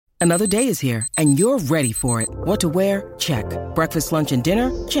Another day is here, and you're ready for it. What to wear? Check. Breakfast, lunch, and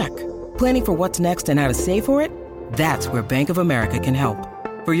dinner? Check. Planning for what's next and how to save for it? That's where Bank of America can help.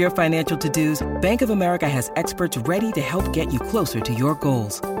 For your financial to-dos, Bank of America has experts ready to help get you closer to your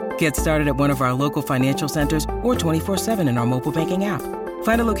goals. Get started at one of our local financial centers or 24/7 in our mobile banking app.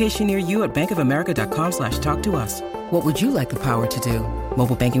 Find a location near you at bankofamerica.com/talktous. What would you like the power to do?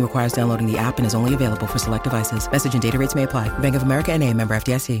 Mobile banking requires downloading the app and is only available for select devices. Message and data rates may apply. Bank of America N.A., member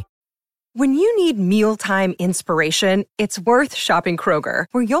FDIC. When you need mealtime inspiration, it's worth shopping Kroger,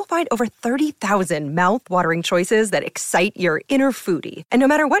 where you'll find over 30,000 mouth-watering choices that excite your inner foodie. And no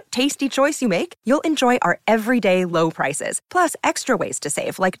matter what tasty choice you make, you'll enjoy our everyday low prices, plus extra ways to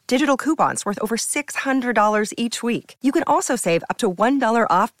save, like digital coupons worth over $600 each week. You can also save up to $1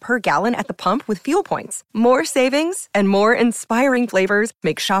 off per gallon at the pump with fuel points. More savings and more inspiring flavors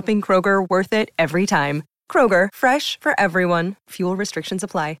make shopping Kroger worth it every time. Kroger, fresh for everyone. Fuel restrictions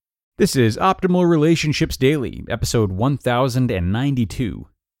apply. This is Optimal Relationships Daily, episode 1092.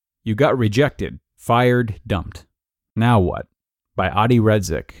 You got rejected, fired, dumped. Now what? By Adi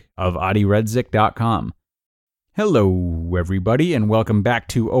Redzik of adiredzik.com. Hello, everybody, and welcome back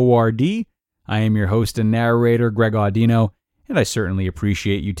to ORD. I am your host and narrator, Greg Audino, and I certainly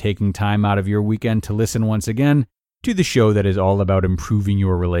appreciate you taking time out of your weekend to listen once again to the show that is all about improving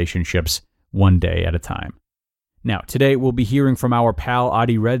your relationships one day at a time. Now, today we'll be hearing from our pal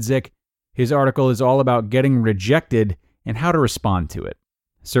Adi Redzik. His article is all about getting rejected and how to respond to it.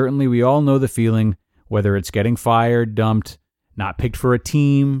 Certainly, we all know the feeling, whether it's getting fired, dumped, not picked for a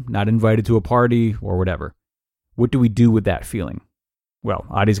team, not invited to a party, or whatever. What do we do with that feeling? Well,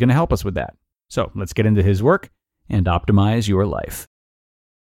 Adi's going to help us with that. So let's get into his work and optimize your life.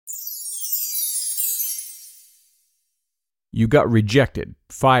 You got rejected,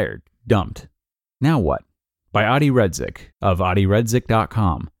 fired, dumped. Now what? By Adi Redzik of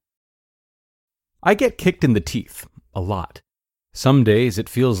adiredzik.com. I get kicked in the teeth, a lot. Some days it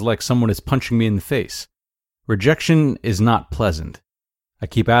feels like someone is punching me in the face. Rejection is not pleasant. I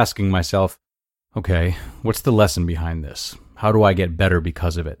keep asking myself, okay, what's the lesson behind this? How do I get better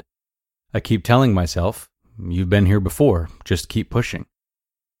because of it? I keep telling myself, you've been here before, just keep pushing.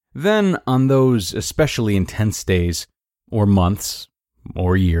 Then, on those especially intense days, or months,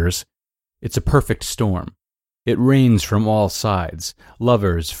 or years, it's a perfect storm. It rains from all sides.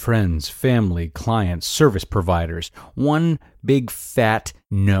 Lovers, friends, family, clients, service providers. One big fat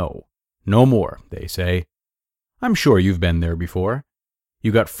no. No more, they say. I'm sure you've been there before.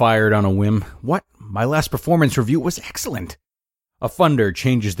 You got fired on a whim. What? My last performance review was excellent. A funder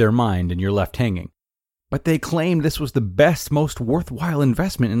changes their mind and you're left hanging. But they claim this was the best, most worthwhile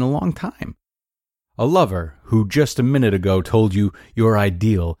investment in a long time. A lover who just a minute ago told you you're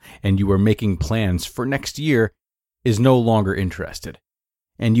ideal and you were making plans for next year is no longer interested,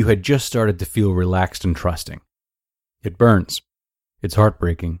 and you had just started to feel relaxed and trusting. It burns. It's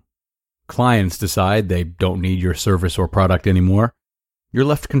heartbreaking. Clients decide they don't need your service or product anymore. You're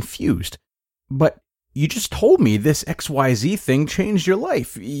left confused. But you just told me this XYZ thing changed your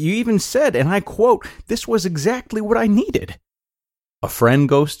life. You even said, and I quote, this was exactly what I needed. A friend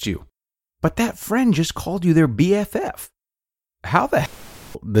ghosts you. But that friend just called you their BFF. How the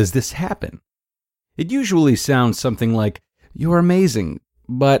hell does this happen? It usually sounds something like, you're amazing,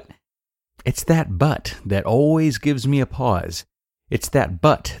 but it's that but that always gives me a pause. It's that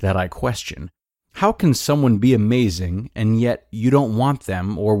but that I question. How can someone be amazing and yet you don't want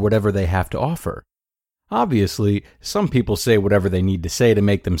them or whatever they have to offer? Obviously, some people say whatever they need to say to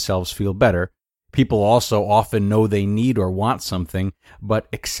make themselves feel better. People also often know they need or want something, but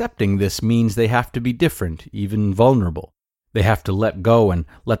accepting this means they have to be different, even vulnerable. They have to let go and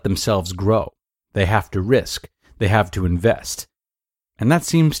let themselves grow. They have to risk. They have to invest. And that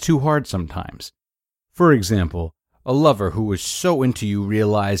seems too hard sometimes. For example, a lover who was so into you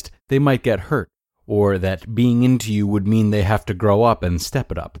realized they might get hurt, or that being into you would mean they have to grow up and step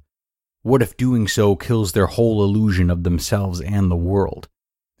it up. What if doing so kills their whole illusion of themselves and the world?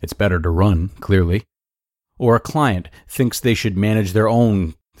 It's better to run, clearly. Or a client thinks they should manage their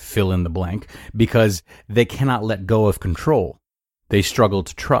own fill in the blank because they cannot let go of control. They struggle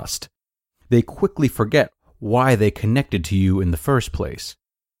to trust. They quickly forget why they connected to you in the first place.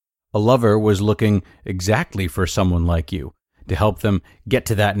 A lover was looking exactly for someone like you to help them get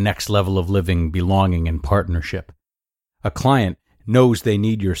to that next level of living, belonging, and partnership. A client knows they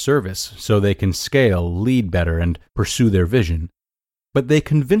need your service so they can scale, lead better, and pursue their vision. But they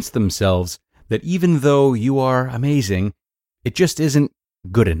convince themselves that even though you are amazing, it just isn't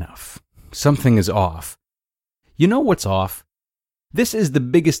good enough. Something is off. You know what's off? This is the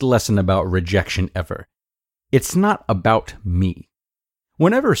biggest lesson about rejection ever. It's not about me.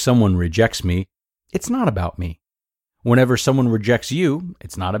 Whenever someone rejects me, it's not about me. Whenever someone rejects you,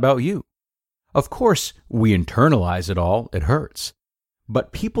 it's not about you. Of course, we internalize it all, it hurts.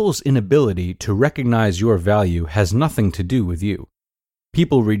 But people's inability to recognize your value has nothing to do with you.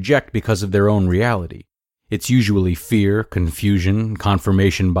 People reject because of their own reality. It's usually fear, confusion,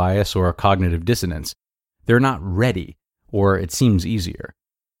 confirmation bias, or cognitive dissonance. They're not ready, or it seems easier.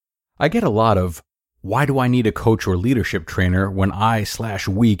 I get a lot of, why do I need a coach or leadership trainer when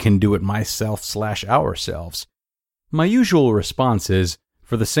I/we can do it myself/ourselves? My usual response is,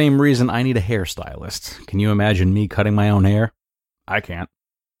 for the same reason I need a hairstylist. Can you imagine me cutting my own hair? I can't.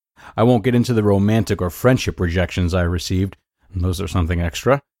 I won't get into the romantic or friendship rejections I received. Those are something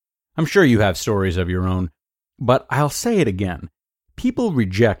extra. I'm sure you have stories of your own. But I'll say it again. People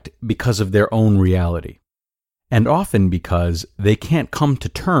reject because of their own reality. And often because they can't come to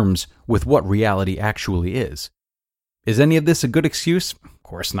terms with what reality actually is. Is any of this a good excuse? Of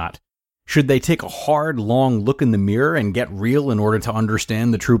course not. Should they take a hard, long look in the mirror and get real in order to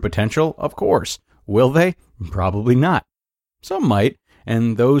understand the true potential? Of course. Will they? Probably not. Some might,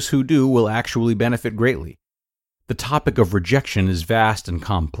 and those who do will actually benefit greatly. The topic of rejection is vast and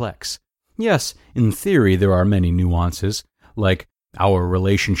complex. Yes, in theory there are many nuances, like our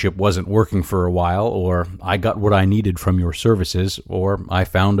relationship wasn't working for a while, or I got what I needed from your services, or I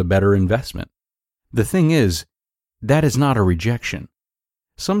found a better investment. The thing is, that is not a rejection.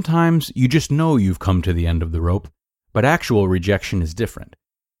 Sometimes you just know you've come to the end of the rope, but actual rejection is different.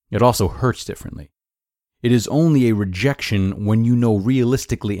 It also hurts differently. It is only a rejection when you know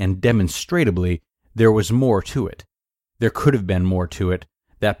realistically and demonstrably there was more to it. There could have been more to it,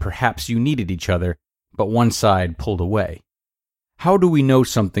 that perhaps you needed each other, but one side pulled away. How do we know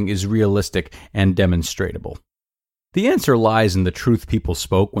something is realistic and demonstrable? The answer lies in the truth people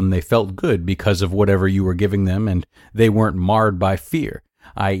spoke when they felt good because of whatever you were giving them and they weren't marred by fear,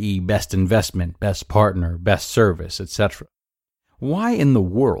 i.e. best investment, best partner, best service, etc. Why in the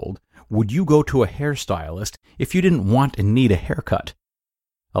world would you go to a hairstylist if you didn't want and need a haircut?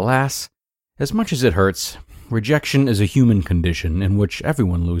 Alas, as much as it hurts, rejection is a human condition in which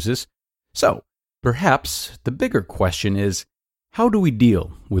everyone loses. So, perhaps the bigger question is, how do we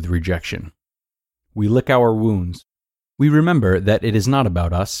deal with rejection? We lick our wounds. We remember that it is not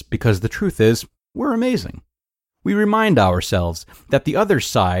about us because the truth is, we're amazing. We remind ourselves that the other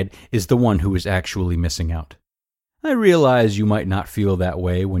side is the one who is actually missing out. I realize you might not feel that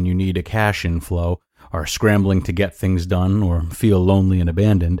way when you need a cash inflow, are scrambling to get things done, or feel lonely and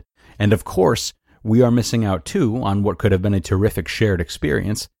abandoned. And of course, we are missing out too on what could have been a terrific shared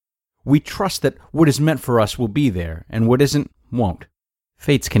experience. We trust that what is meant for us will be there, and what isn't, won't.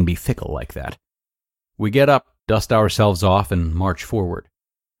 Fates can be fickle like that. We get up, dust ourselves off, and march forward.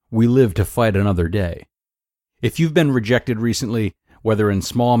 We live to fight another day. If you've been rejected recently, whether in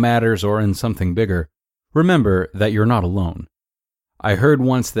small matters or in something bigger, remember that you're not alone. I heard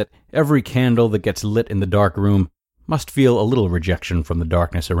once that every candle that gets lit in the dark room must feel a little rejection from the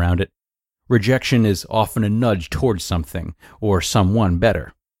darkness around it. Rejection is often a nudge towards something or someone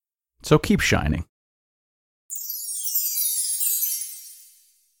better. So keep shining.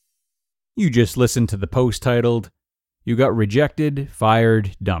 You just listened to the post titled, "You Got Rejected,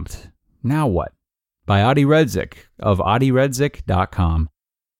 Fired, Dumped. Now What?" by Adi Redzik of adiredzik.com.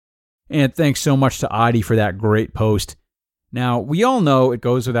 And thanks so much to Adi for that great post. Now, we all know it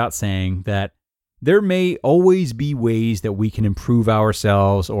goes without saying that there may always be ways that we can improve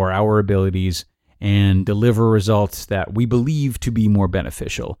ourselves or our abilities and deliver results that we believe to be more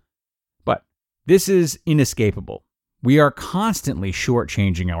beneficial. But this is inescapable. We are constantly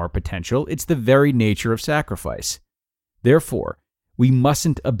shortchanging our potential. It's the very nature of sacrifice. Therefore, we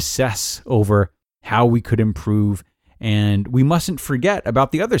mustn't obsess over how we could improve, and we mustn't forget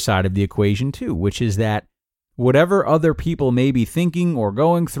about the other side of the equation too, which is that whatever other people may be thinking or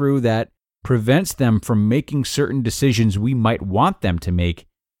going through that prevents them from making certain decisions we might want them to make,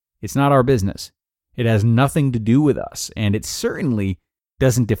 it's not our business. It has nothing to do with us, and it certainly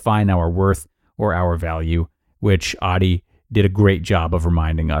doesn't define our worth or our value, which Adi did a great job of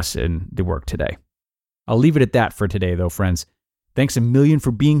reminding us in the work today. I'll leave it at that for today, though, friends. Thanks a million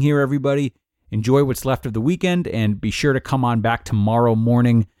for being here, everybody. Enjoy what's left of the weekend, and be sure to come on back tomorrow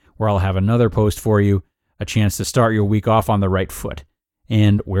morning where I'll have another post for you, a chance to start your week off on the right foot,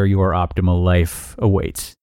 and where your optimal life awaits.